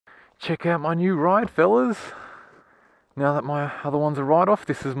Check out my new ride, fellas. Now that my other ones are right off,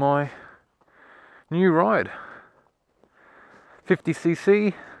 this is my new ride.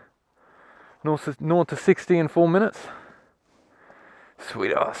 50cc, 0 to 60 in 4 minutes.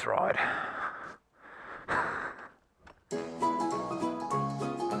 Sweet ass ride.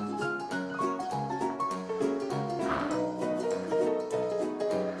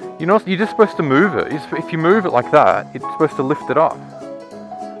 You know, you're just supposed to move it. If you move it like that, it's supposed to lift it up.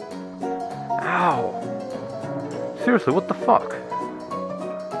 Ow. Seriously, what the fuck?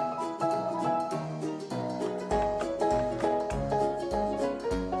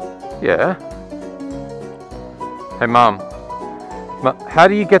 Yeah. Hey, Mum. How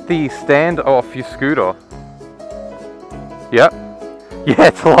do you get the stand off your scooter? Yep. Yeah,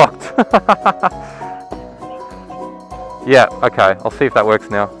 it's locked. Yeah, okay. I'll see if that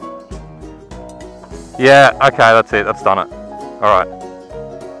works now. Yeah, okay, that's it. That's done it. Alright.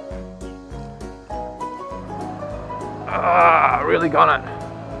 Ah, really got it.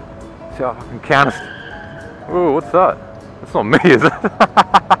 See how I can count it. Ooh, what's that? That's not me, is it?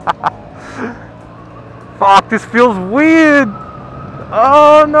 Fuck, this feels weird.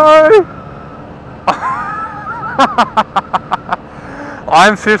 Oh no.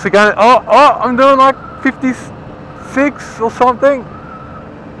 I'm seriously going. Oh, I'm doing like 56 or something.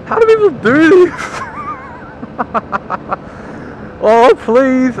 How do people do this? Oh,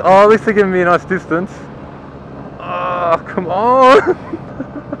 please. Oh, at least they're giving me a nice distance. Oh, come on.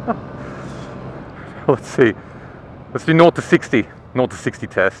 Let's see. Let's do 0 to 60. 0 to 60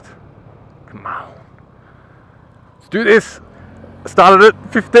 test. Come on. Let's do this. I started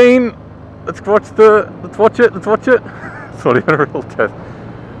at 15. Let's watch it. It's not even a real test.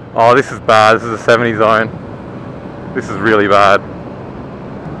 Oh, this is bad. This is a 70 zone. This is really bad.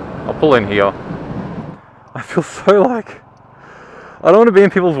 I'll pull in here. I feel so like, I don't want to be in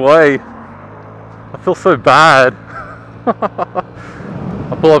people's way. I feel so bad.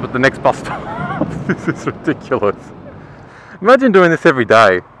 I'll pull up at the next bus stop. This is ridiculous. Imagine doing this every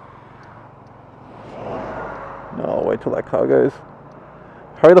day. No, wait till that car goes.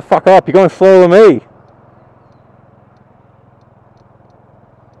 Hurry the fuck up, you're going slower than me.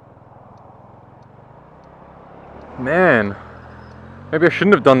 Man. Maybe I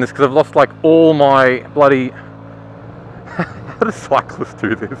shouldn't have done this because I've lost like all my bloody... How do cyclists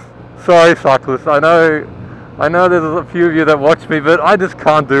do this? Sorry cyclists, I know there's a few of you that watch me, but I just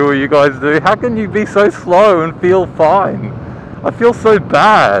can't do what you guys do. How can you be so slow and feel fine? I feel so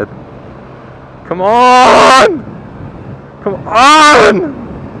bad. Come on! Come on!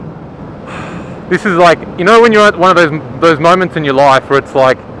 This is like, you know when you're at one of those moments in your life where it's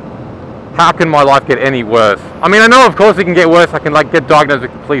like, how can my life get any worse? I mean, I know of course it can get worse. I can like get diagnosed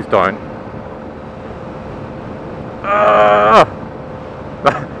with, please don't.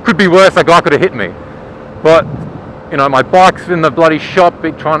 Could be worse, that guy could have hit me. But, you know, my bike's in the bloody shop,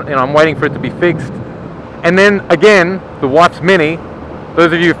 I'm waiting for it to be fixed. And then again, the wife's Mini.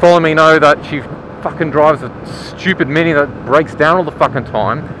 Those of you who follow me know that she fucking drives a stupid Mini that breaks down all the fucking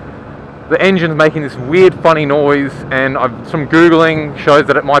time. The engine's making this weird funny noise, and some Googling shows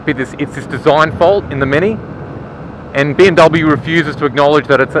that it might be it's this design fault in the Mini. And BMW refuses to acknowledge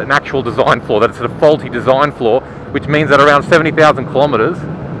that it's an actual design flaw, that it's a faulty design flaw, which means that around 70,000 kilometers,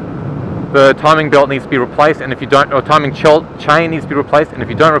 the timing belt needs to be replaced, and if you don't, or timing chain needs to be replaced, and if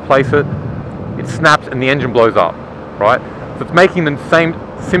you don't replace it, it snaps and the engine blows up, right? So it's making the same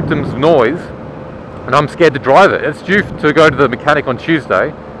symptoms of noise, and I'm scared to drive it. It's due to go to the mechanic on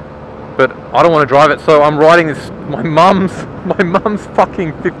Tuesday, but I don't want to drive it, so I'm riding my mum's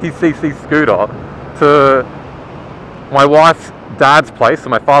fucking 50cc scooter to my wife's dad's place, so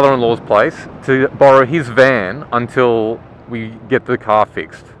my father-in-law's place, to borrow his van until we get the car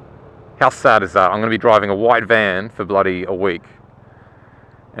fixed. How sad is that? I'm going to be driving a white van for bloody a week.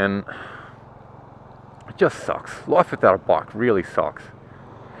 And it just sucks. Life without a bike really sucks.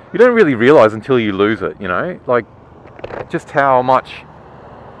 You don't really realize until you lose it, you know? Like, just how much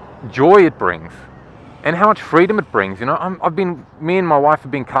joy it brings. And how much freedom it brings, you know? Me and my wife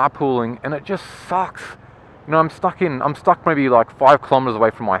have been carpooling, and it just sucks. You know, I'm stuck maybe like 5 kilometers away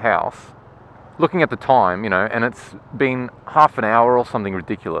from my house, looking at the time, you know, and it's been half an hour or something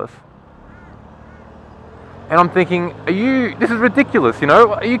ridiculous. And I'm thinking, this is ridiculous, you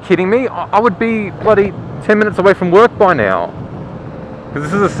know? Are you kidding me? I would be bloody 10 minutes away from work by now. Because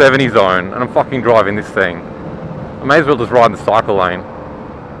this is a 70 zone, and I'm fucking driving this thing. I may as well just ride in the cycle lane.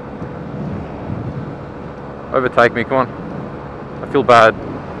 Overtake me, come on. I feel bad.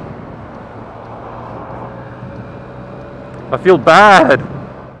 I feel bad.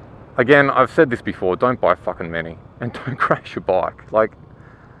 Again, I've said this before, don't buy fucking Mini. And don't crash your bike. Like,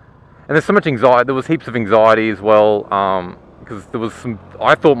 And there's so much anxiety. There was heaps of anxiety as well, because there was some.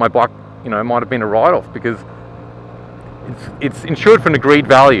 I thought my bike, might have been a write-off because it's insured for an agreed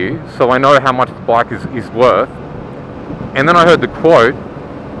value, so I know how much the bike is worth. And then I heard the quote,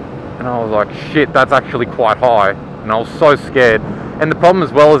 and I was like, shit, that's actually quite high. And I was so scared. And the problem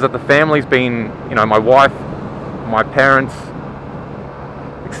as well is that the family's been, my wife, my parents,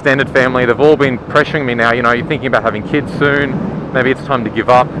 extended family, they've all been pressuring me now, you're thinking about having kids soon, maybe it's time to give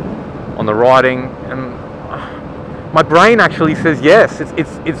up on the riding. And my brain actually says yes,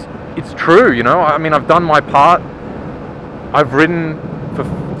 it's true, I mean, I've done my part. I've ridden for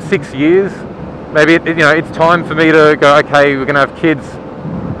 6 years. Maybe it's time for me to go, okay, we're gonna have kids,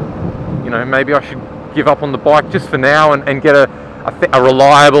 maybe I should give up on the bike just for now and get a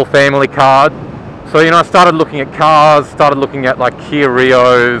reliable family card. So I started looking at cars, started looking at like Kia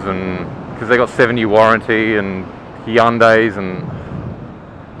Rios, and because they got 7-year warranty, and Hyundais, and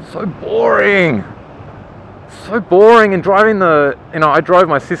so boring, and driving I drove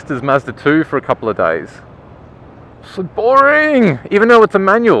my sister's Mazda 2 for a couple of days. So boring, even though it's a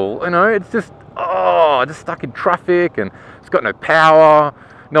manual, it's just just stuck in traffic, and it's got no power,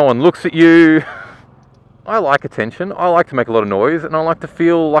 no one looks at you. I like attention, I like to make a lot of noise, and I like to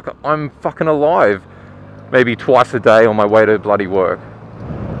feel like I'm fucking alive, maybe twice a day on my way to bloody work.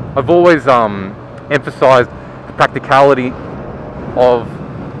 I've always emphasized the practicality of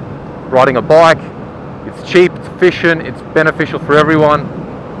riding a bike. It's cheap, it's efficient, it's beneficial for everyone.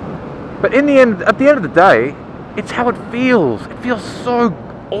 But at the end of the day, it's how it feels. It feels so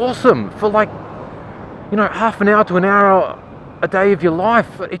awesome for like, half an hour to an hour a day of your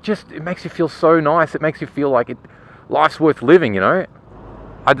life. It makes you feel so nice. It makes you feel like life's worth living, I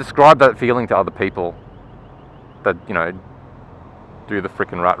describe that feeling to other people that, do the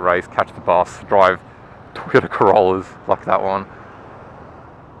freaking rat race, catch the bus, drive Toyota Corollas like that one.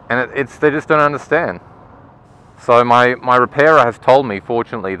 And they just don't understand. So my repairer has told me,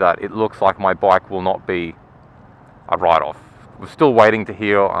 fortunately, that it looks like my bike will not be a write-off. We're still waiting to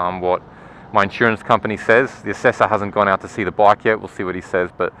hear what my insurance company says. The assessor hasn't gone out to see the bike yet. We'll see what he says,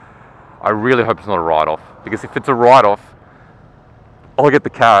 but I really hope it's not a write-off, because if it's a write-off, I'll get the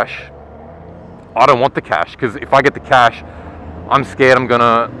cash. I don't want the cash, because if I get the cash, I'm scared I'm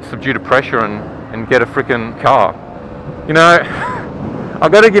gonna subdue the pressure and get a freaking car.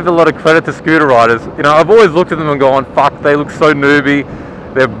 I've got to give a lot of credit to scooter riders. I've always looked at them and gone, fuck, they look so newbie.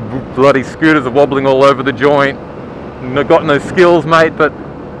 Their bloody scooters are wobbling all over the joint. They've got no skills, mate. But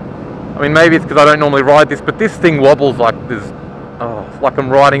I mean, maybe it's because I don't normally ride this, but this thing wobbles like this. Oh, it's like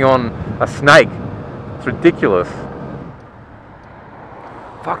I'm riding on a snake. It's ridiculous.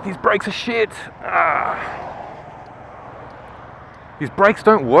 Fuck, these brakes are shit. These brakes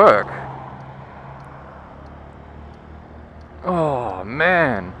don't work. Oh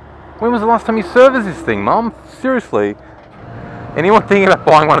man, when was the last time you serviced this thing, Mum? Seriously. Anyone thinking about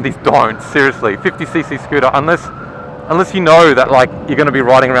buying one of these, don't. Seriously, 50cc scooter, unless you know that like you're going to be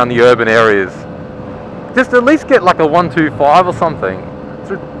riding around the urban areas. Just at least get like a 125 or something.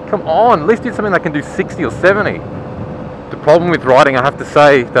 So, come on, at least do something that can do 60 or 70. The problem with riding, I have to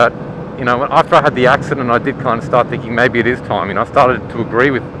say that, after I had the accident, I did kind of start thinking maybe it is time. I started to agree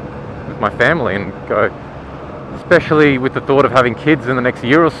with my family and go, especially with the thought of having kids in the next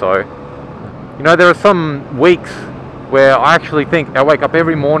year or so. There are some weeks where I actually think, I wake up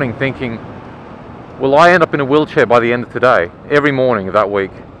every morning thinking, will I end up in a wheelchair by the end of today? Every morning of that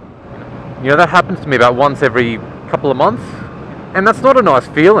week. That happens to me about once every couple of months. And that's not a nice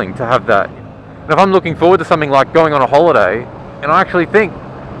feeling to have that. And if I'm looking forward to something like going on a holiday, and I actually think,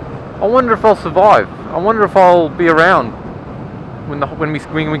 I wonder if I'll survive. I wonder if I'll be around when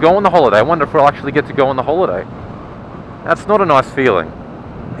we go on the holiday. I wonder if we'll actually get to go on the holiday. That's not a nice feeling.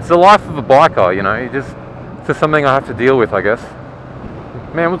 It's the life of a biker, it's just something I have to deal with, I guess.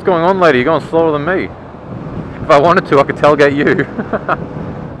 Man, what's going on, lady? You're going slower than me. If I wanted to, I could tailgate you.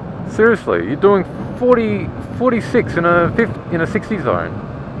 Seriously, you're doing 46 in a 60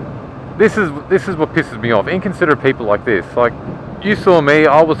 zone. This is what pisses me off. Inconsiderate people like this. Like, you saw me,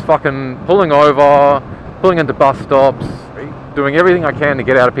 I was fucking pulling over, pulling into bus stops, doing everything I can to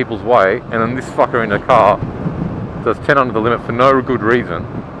get out of people's way, and then this fucker in a car does 10 under the limit for no good reason.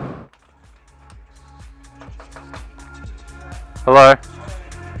 Hello.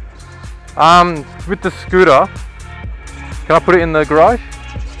 With the scooter, can I put it in the garage?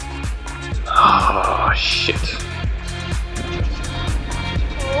 Oh, shit.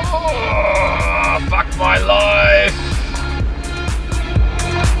 Oh, fuck my life.